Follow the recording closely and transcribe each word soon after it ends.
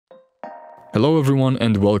Hello everyone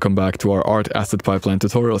and welcome back to our Art Asset Pipeline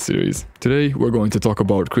tutorial series. Today we're going to talk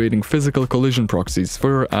about creating physical collision proxies for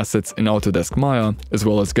your assets in Autodesk Maya, as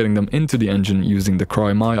well as getting them into the engine using the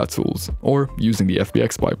CryMaya tools, or using the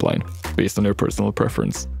FBX pipeline, based on your personal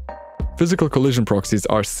preference. Physical collision proxies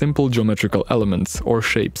are simple geometrical elements, or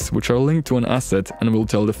shapes, which are linked to an asset and will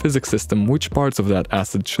tell the physics system which parts of that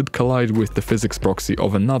asset should collide with the physics proxy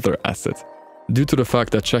of another asset. Due to the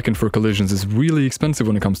fact that checking for collisions is really expensive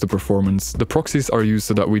when it comes to performance, the proxies are used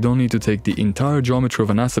so that we don't need to take the entire geometry of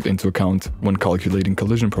an asset into account when calculating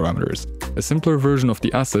collision parameters. A simpler version of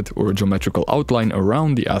the asset, or a geometrical outline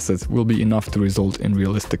around the asset, will be enough to result in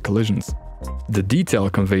realistic collisions. The detail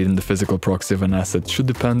conveyed in the physical proxy of an asset should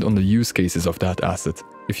depend on the use cases of that asset.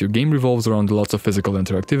 If your game revolves around lots of physical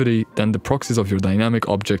interactivity, then the proxies of your dynamic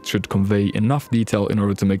object should convey enough detail in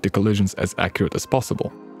order to make the collisions as accurate as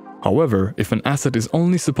possible. However, if an asset is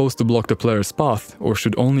only supposed to block the player's path, or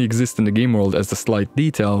should only exist in the game world as a slight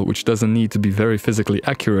detail which doesn't need to be very physically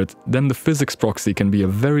accurate, then the physics proxy can be a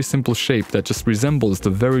very simple shape that just resembles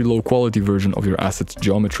the very low quality version of your asset's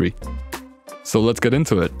geometry. So let's get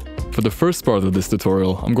into it. For the first part of this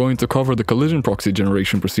tutorial, I'm going to cover the collision proxy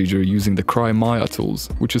generation procedure using the CryMaya tools,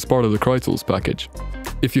 which is part of the CryTools package.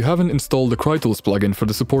 If you haven't installed the CryTools plugin for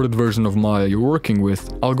the supported version of Maya you're working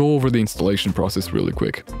with, I'll go over the installation process really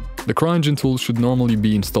quick. The CryEngine tools should normally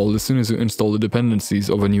be installed as soon as you install the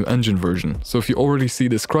dependencies of a new engine version, so if you already see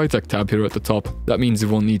this CryTech tab here at the top, that means you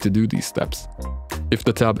won't need to do these steps. If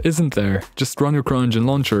the tab isn't there, just run your CryEngine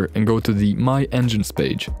launcher and go to the My Engines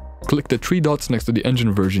page. Click the three dots next to the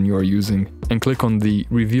engine version you are using and click on the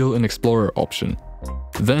Reveal in Explorer option.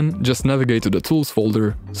 Then just navigate to the Tools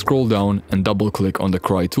folder, scroll down and double-click on the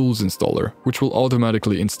CryTools installer, which will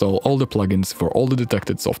automatically install all the plugins for all the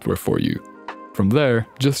detected software for you. From there,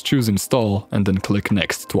 just choose Install and then click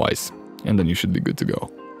Next twice, and then you should be good to go.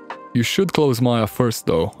 You should close Maya first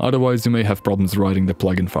though, otherwise you may have problems writing the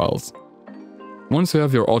plugin files. Once you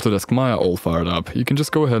have your Autodesk Maya all fired up, you can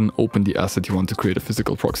just go ahead and open the asset you want to create a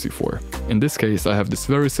physical proxy for. In this case, I have this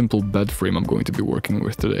very simple bed frame I'm going to be working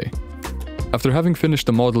with today. After having finished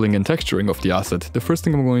the modeling and texturing of the asset, the first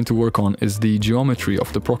thing I'm going to work on is the geometry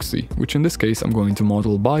of the proxy, which in this case I'm going to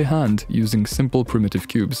model by hand using simple primitive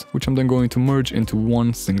cubes, which I'm then going to merge into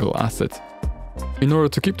one single asset. In order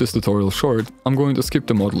to keep this tutorial short, I'm going to skip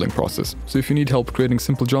the modeling process, so if you need help creating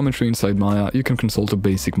simple geometry inside Maya, you can consult a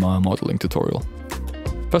basic Maya modeling tutorial.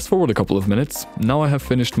 Fast forward a couple of minutes, now I have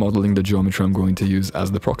finished modeling the geometry I'm going to use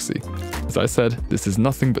as the proxy. As I said, this is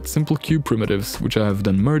nothing but simple cube primitives, which I have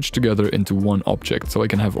then merged together into one object, so I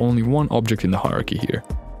can have only one object in the hierarchy here.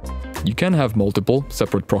 You can have multiple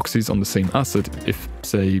separate proxies on the same asset if,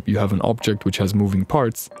 say, you have an object which has moving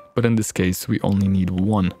parts, but in this case we only need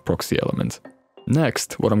one proxy element.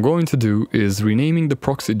 Next, what I'm going to do is renaming the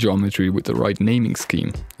proxy geometry with the right naming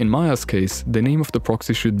scheme. In Maya's case, the name of the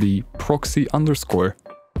proxy should be proxy underscore,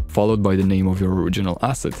 followed by the name of your original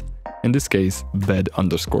asset, in this case bed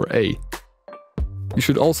underscore A. You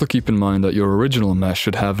should also keep in mind that your original mesh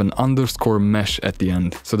should have an underscore mesh at the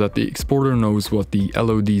end, so that the exporter knows what the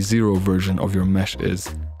LOD0 version of your mesh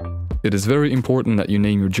is. It is very important that you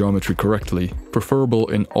name your geometry correctly, preferable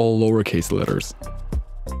in all lowercase letters.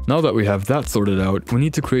 Now that we have that sorted out, we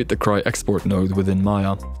need to create the CryExport node within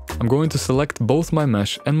Maya. I'm going to select both my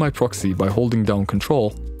mesh and my proxy by holding down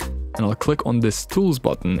Ctrl, and I'll click on this Tools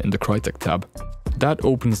button in the CryTech tab. That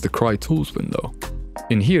opens the CryTools window.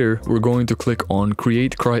 In here, we're going to click on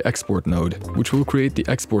Create CryExport node, which will create the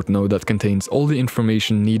export node that contains all the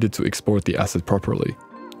information needed to export the asset properly.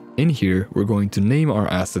 In here, we're going to name our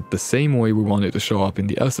asset the same way we want it to show up in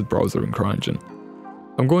the asset browser in CryEngine.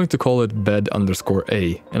 I'm going to call it bed underscore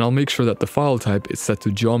A, and I'll make sure that the file type is set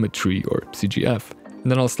to geometry or CGF,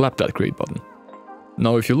 and then I'll slap that create button.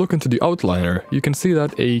 Now if you look into the outliner, you can see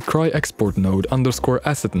that a CryExport node underscore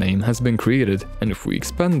asset name has been created, and if we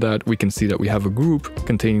expand that, we can see that we have a group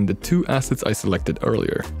containing the two assets I selected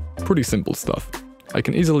earlier. Pretty simple stuff. I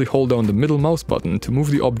can easily hold down the middle mouse button to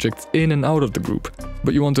move the objects in and out of the group,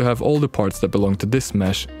 but you want to have all the parts that belong to this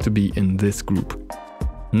mesh to be in this group.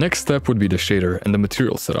 Next step would be the shader and the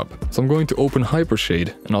material setup, so I'm going to open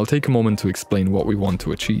Hypersahde and I'll take a moment to explain what we want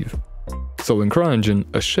to achieve. So in CryEngine,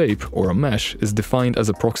 a shape or a mesh is defined as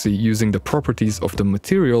a proxy using the properties of the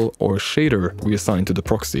material or shader we assign to the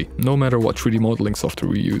proxy, no matter what 3D modeling software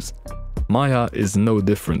we use. Maya is no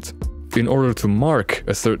different. In order to mark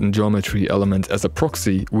a certain geometry element as a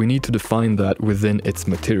proxy, we need to define that within its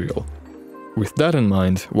material. With that in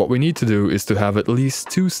mind, what we need to do is to have at least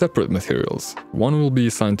two separate materials. One will be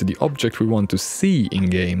assigned to the object we want to see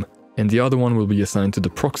in-game, and the other one will be assigned to the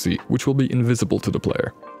proxy, which will be invisible to the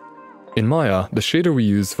player. In Maya, the shader we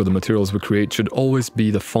use for the materials we create should always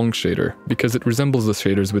be the Func shader, because it resembles the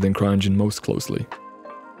shaders within CryEngine most closely.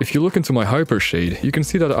 If you look into my Hypershade, you can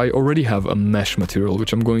see that I already have a mesh material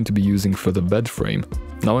which I'm going to be using for the bed frame.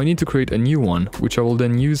 Now I need to create a new one, which I will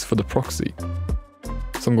then use for the proxy.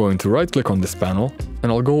 So I'm going to right click on this panel,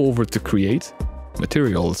 and I'll go over to Create,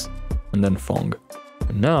 Materials, and then Func.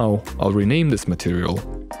 And now I'll rename this material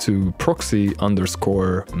to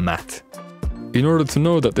Proxy_matte. In order to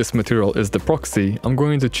know that this material is the proxy, I'm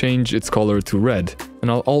going to change its color to red, and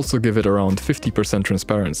I'll also give it around 50%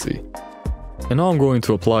 transparency. And now I'm going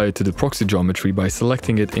to apply it to the proxy geometry by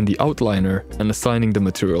selecting it in the outliner and assigning the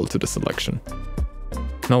material to the selection.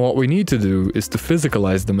 Now what we need to do is to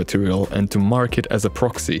physicalize the material and to mark it as a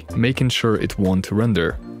proxy, making sure it won't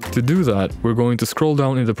render. To do that, we're going to scroll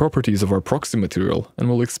down in the properties of our proxy material and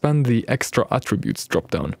we'll expand the extra attributes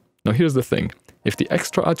dropdown. Now here's the thing. If the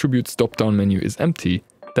extra attributes drop-down menu is empty,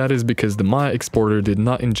 that is because the Maya exporter did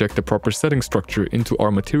not inject the proper setting structure into our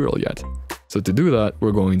material yet. So to do that,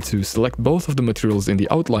 we're going to select both of the materials in the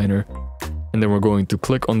outliner, and then we're going to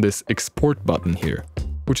click on this export button here,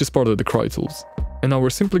 which is part of the CryTools. And now we're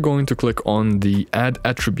simply going to click on the Add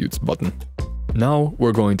Attributes button. Now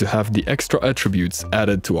we're going to have the extra attributes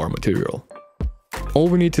added to our material. All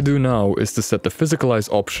we need to do now is to set the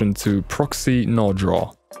physicalize option to Proxy No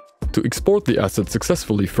Draw. To export the asset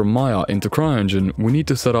successfully from Maya into CryEngine, we need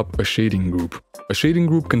to set up a shading group. A shading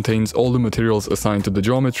group contains all the materials assigned to the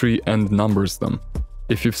geometry and numbers them.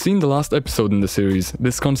 If you've seen the last episode in the series,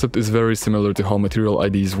 this concept is very similar to how material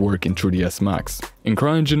IDs work in 3ds Max. In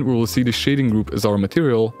CryEngine, we will see the shading group as our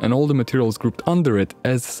material and all the materials grouped under it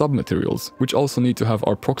as submaterials, which also need to have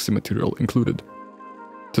our proxy material included.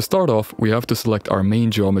 To start off, we have to select our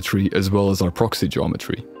main geometry as well as our proxy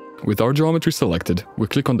geometry. With our geometry selected, we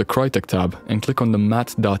click on the CryTech tab and click on the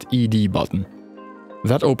matte.ed button.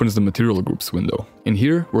 That opens the material groups window. In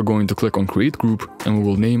here, we're going to click on Create Group and we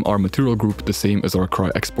will name our material group the same as our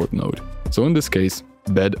CryExport node. So in this case,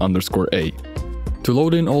 bed_A. To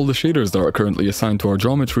load in all the shaders that are currently assigned to our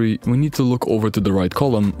geometry, we need to look over to the right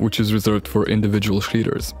column, which is reserved for individual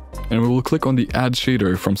shaders. And we will click on the Add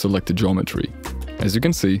Shader from selected geometry. As you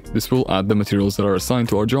can see, this will add the materials that are assigned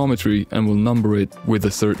to our geometry and will number it with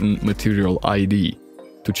a certain material ID.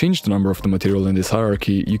 To change the number of the material in this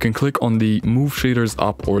hierarchy, you can click on the Move Shaders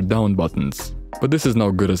Up or Down buttons. But this is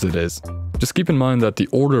now good as it is. Just keep in mind that the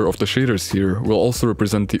order of the shaders here will also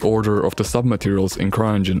represent the order of the submaterials in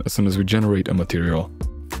CryEngine as soon as we generate a material.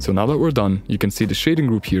 So now that we're done, you can see the shading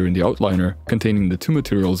group here in the outliner containing the two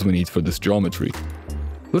materials we need for this geometry.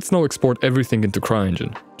 Let's now export everything into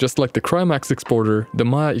CryEngine. Just like the CryMax exporter, the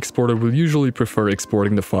Maya exporter will usually prefer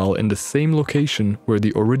exporting the file in the same location where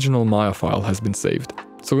the original Maya file has been saved.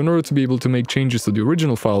 So in order to be able to make changes to the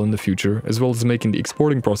original file in the future, as well as making the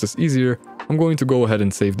exporting process easier, I'm going to go ahead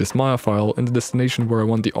and save this Maya file in the destination where I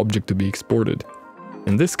want the object to be exported.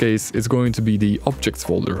 In this case, it's going to be the Objects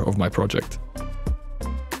folder of my project.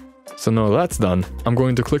 So now that's done, I'm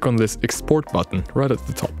going to click on this Export button right at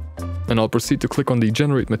the top. And I'll proceed to click on the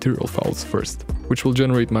Generate Material files first, which will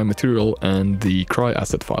generate my material and the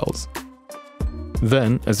CryAsset files.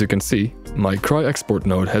 Then, as you can see, my CryExport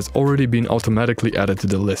node has already been automatically added to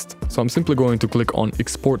the list, so I'm simply going to click on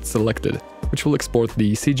Export Selected, which will export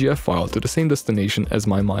the CGF file to the same destination as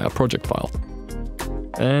my Maya project file.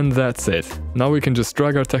 And that's it. Now we can just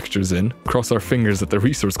drag our textures in, cross our fingers at the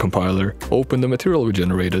resource compiler, open the material we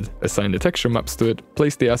generated, assign the texture maps to it,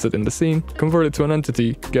 place the asset in the scene, convert it to an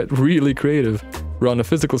entity, get really creative, run a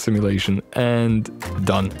physical simulation, and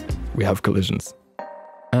done. We have collisions.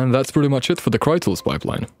 And that's pretty much it for the CryTools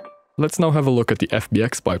pipeline. Let's now have a look at the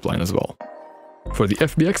FBX pipeline as well. For the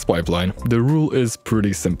FBX pipeline, the rule is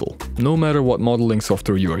pretty simple. No matter what modeling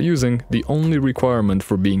software you are using, the only requirement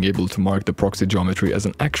for being able to mark the proxy geometry as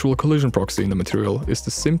an actual collision proxy in the material is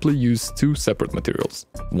to simply use two separate materials,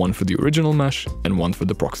 one for the original mesh and one for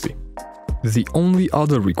the proxy. The only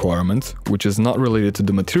other requirement, which is not related to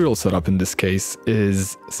the material setup in this case,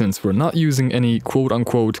 is since we're not using any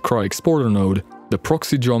quote-unquote CryExporter node, the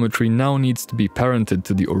proxy geometry now needs to be parented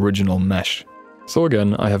to the original mesh. So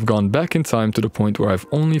again, I have gone back in time to the point where I've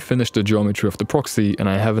only finished the geometry of the proxy and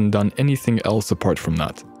I haven't done anything else apart from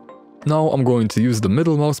that. Now I'm going to use the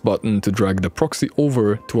middle mouse button to drag the proxy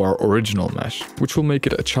over to our original mesh, which will make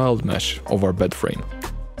it a child mesh of our bed frame.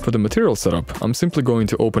 For the material setup, I'm simply going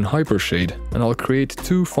to open Hypershade and I'll create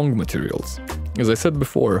two Func materials. As I said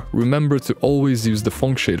before, remember to always use the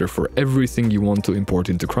Func shader for everything you want to import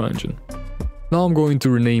into CryEngine. Now I'm going to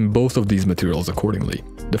rename both of these materials accordingly.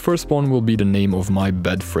 The first one will be the name of my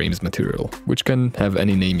bed frames material, which can have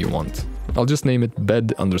any name you want. I'll just name it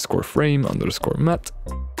bed_frame_matte.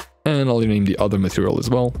 And I'll rename the other material as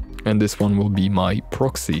well, and this one will be my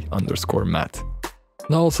Proxy_mat.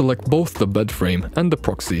 Now I'll select both the bed frame and the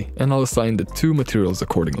proxy, and I'll assign the two materials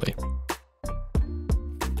accordingly.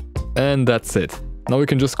 And that's it. Now we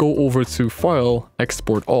can just go over to File,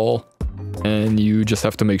 Export All, and you just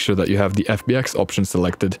have to make sure that you have the FBX option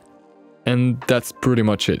selected. And that's pretty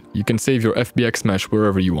much it. You can save your FBX mesh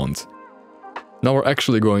wherever you want. Now we're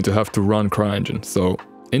actually going to have to run CryEngine, so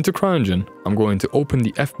into CryEngine, I'm going to open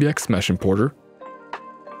the FBX mesh importer,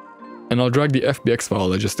 and I'll drag the FBX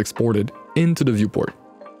file I just exported into the viewport.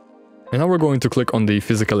 And now we're going to click on the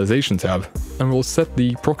Physicalization tab, and we'll set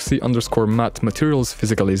the Proxy_mat materials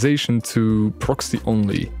physicalization to proxy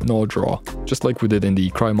only, no draw, just like we did in the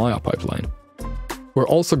CryMaya pipeline. We're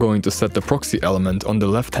also going to set the proxy element on the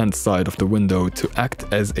left-hand side of the window to act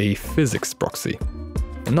as a physics proxy.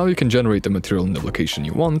 And now you can generate the material in the location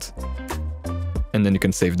you want, and then you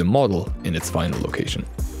can save the model in its final location.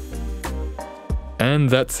 And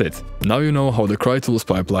that's it. Now you know how the CryTools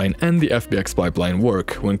pipeline and the FBX pipeline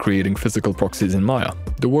work when creating physical proxies in Maya.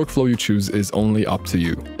 The workflow you choose is only up to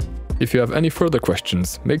you. If you have any further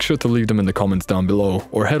questions, make sure to leave them in the comments down below,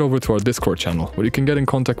 or head over to our Discord channel where you can get in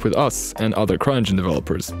contact with us and other CryEngine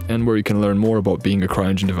developers, and where you can learn more about being a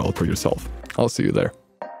CryEngine developer yourself. I'll see you there.